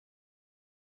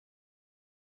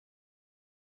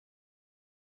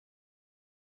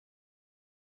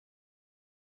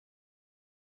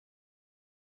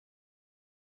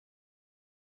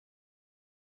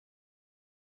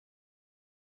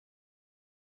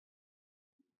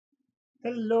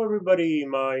Hello everybody,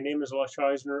 my name is Lush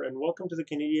Eisner and welcome to the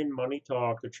Canadian Money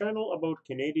Talk, the channel about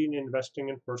Canadian investing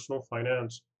and personal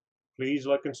finance. Please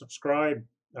like and subscribe.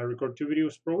 I record 2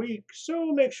 videos per week,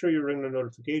 so make sure you ring the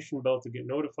notification bell to get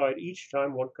notified each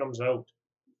time one comes out.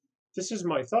 This is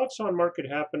my thoughts on market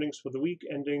happenings for the week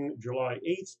ending July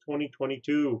 8th,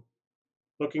 2022.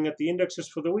 Looking at the indexes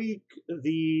for the week,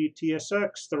 the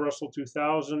TSX, the Russell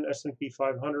 2000, S&P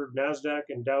 500, NASDAQ,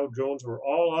 and Dow Jones were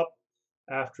all up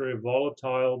after a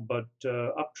volatile but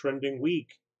uptrending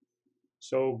week.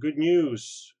 So good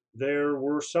news. There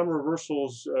were some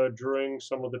reversals during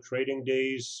some of the trading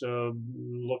days,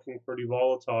 looking pretty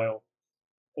volatile.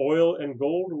 Oil and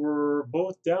gold were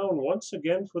both down once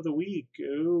again for the week.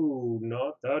 Ooh,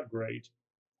 not that great.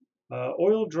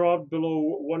 Oil dropped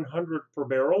below 100 per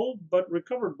barrel, but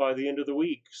recovered by the end of the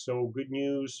week. So good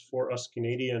news for us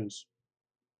Canadians.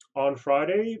 On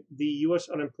Friday, the U.S.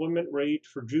 unemployment rate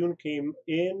for June came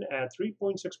in at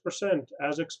 3.6%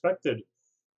 as expected,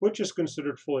 which is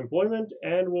considered full employment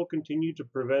and will continue to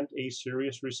prevent a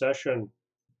serious recession.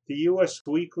 The U.S.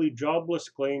 weekly jobless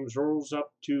claims rose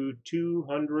up to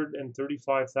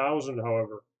 235,000,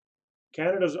 however.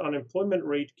 Canada's unemployment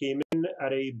rate came in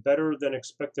at a better than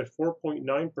expected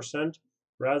 4.9%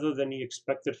 rather than the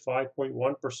expected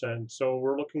 5.1%. So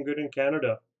we're looking good in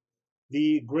Canada.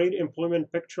 The great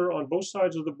employment picture on both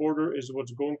sides of the border is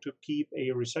what's going to keep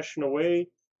a recession away,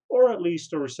 or at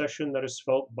least a recession that is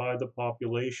felt by the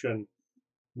population.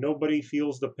 Nobody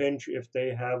feels the pinch if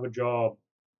they have a job.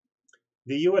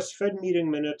 The US Fed meeting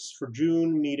minutes for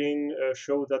June meeting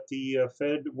show that the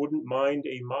Fed wouldn't mind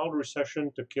a mild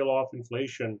recession to kill off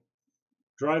inflation.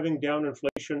 Driving down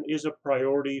inflation is a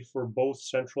priority for both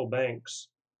central banks.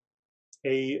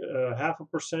 A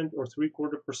 0.5% or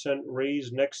 0.75%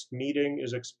 raise next meeting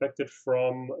is expected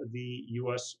from the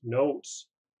US notes,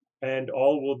 and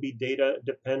all will be data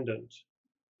dependent.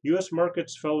 US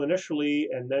markets fell initially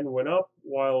and then went up,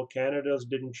 while Canada's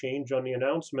didn't change on the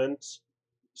announcements,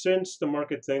 since the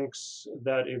market thinks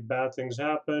that if bad things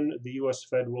happen, the US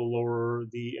Fed will lower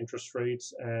the interest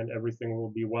rates and everything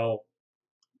will be well.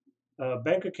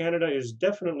 Bank of Canada is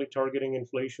definitely targeting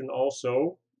inflation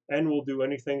also and will do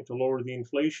anything to lower the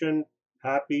inflation,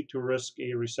 happy to risk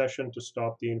a recession to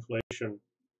stop the inflation.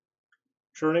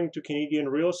 Turning to Canadian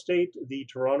real estate, the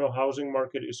Toronto housing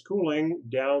market is cooling,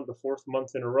 down the fourth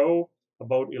month in a row,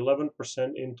 about 11%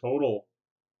 in total.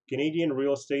 Canadian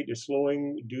real estate is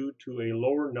slowing due to a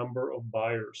lower number of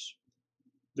buyers.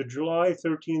 The July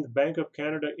 13th Bank of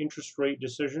Canada interest rate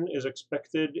decision is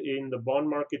expected in the bond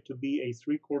market to be a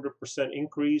 0.75%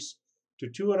 increase to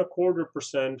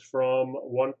 2.25% from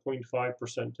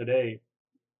 1.5% today.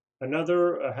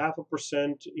 Another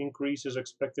 0.5% increase is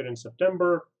expected in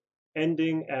September,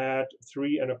 ending at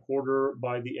 3.25%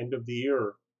 by the end of the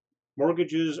year.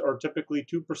 Mortgages are typically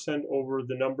 2% over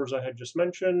the numbers I had just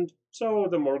mentioned, so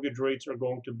the mortgage rates are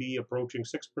going to be approaching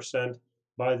 6%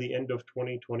 by the end of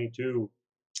 2022.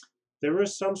 There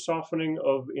is some softening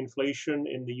of inflation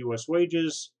in the US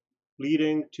wages,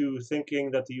 leading to thinking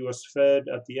that the US Fed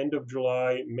at the end of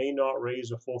July may not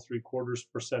raise a full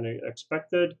 0.75%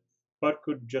 expected, but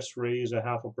could just raise a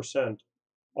 0.5%.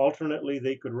 Alternately,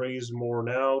 they could raise more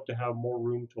now to have more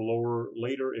room to lower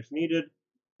later if needed,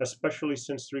 especially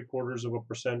since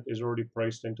 0.75% is already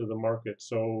priced into the market,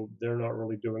 so they're not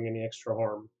really doing any extra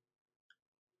harm.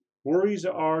 Worries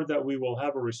are that we will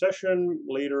have a recession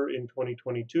later in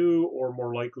 2022 or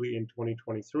more likely in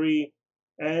 2023,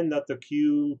 and that the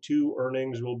Q2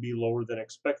 earnings will be lower than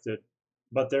expected.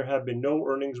 But there have been no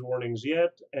earnings warnings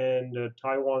yet, and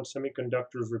Taiwan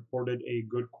Semiconductors reported a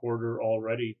good quarter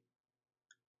already.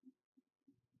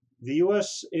 The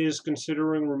US is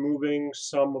considering removing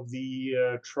some of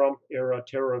the Trump era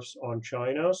tariffs on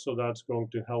China, so that's going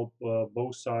to help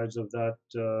both sides of that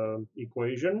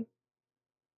equation.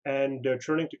 And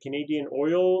turning to Canadian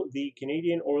oil, the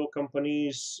Canadian oil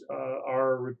companies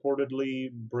are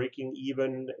reportedly breaking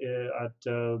even at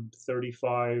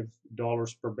 $35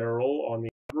 per barrel on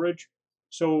the average.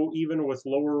 So even with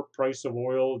lower price of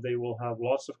oil, they will have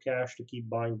lots of cash to keep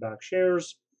buying back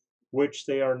shares, which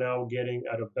they are now getting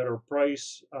at a better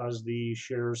price as the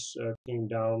shares came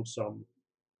down some.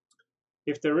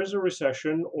 If there is a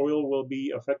recession, oil will be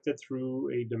affected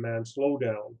through a demand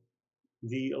slowdown.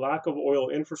 The lack of oil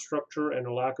infrastructure and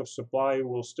a lack of supply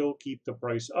will still keep the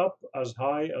price up as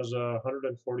high as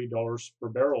 $140 per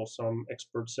barrel, some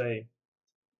experts say.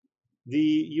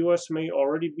 The US may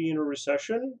already be in a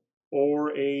recession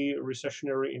or a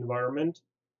recessionary environment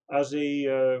as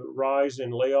a rise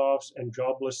in layoffs and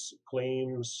jobless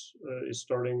claims is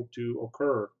starting to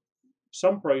occur.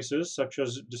 Some prices, such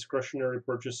as discretionary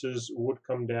purchases, would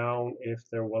come down if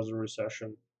there was a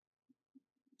recession.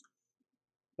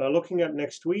 Looking at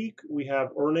next week, we have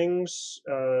earnings.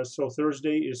 So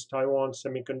Thursday is Taiwan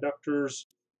Semiconductors,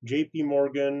 JP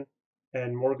Morgan,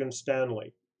 and Morgan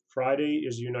Stanley. Friday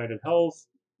is United Health,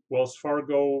 Wells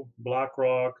Fargo,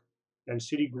 BlackRock, and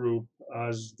Citigroup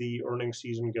as the earnings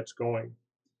season gets going.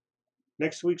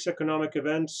 Next week's economic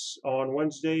events: on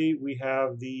Wednesday, we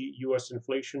have the US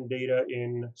inflation data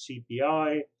in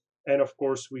CPI, and of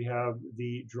course, we have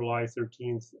the July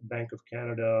 13th Bank of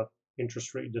Canada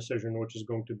interest rate decision, which is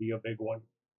going to be a big one.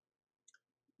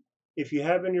 If you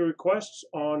have any requests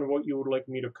on what you would like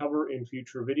me to cover in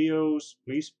future videos,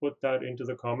 please put that into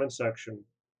the comment section.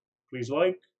 Please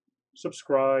like,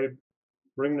 subscribe,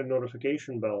 ring the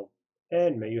notification bell,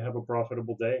 and may you have a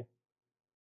profitable day.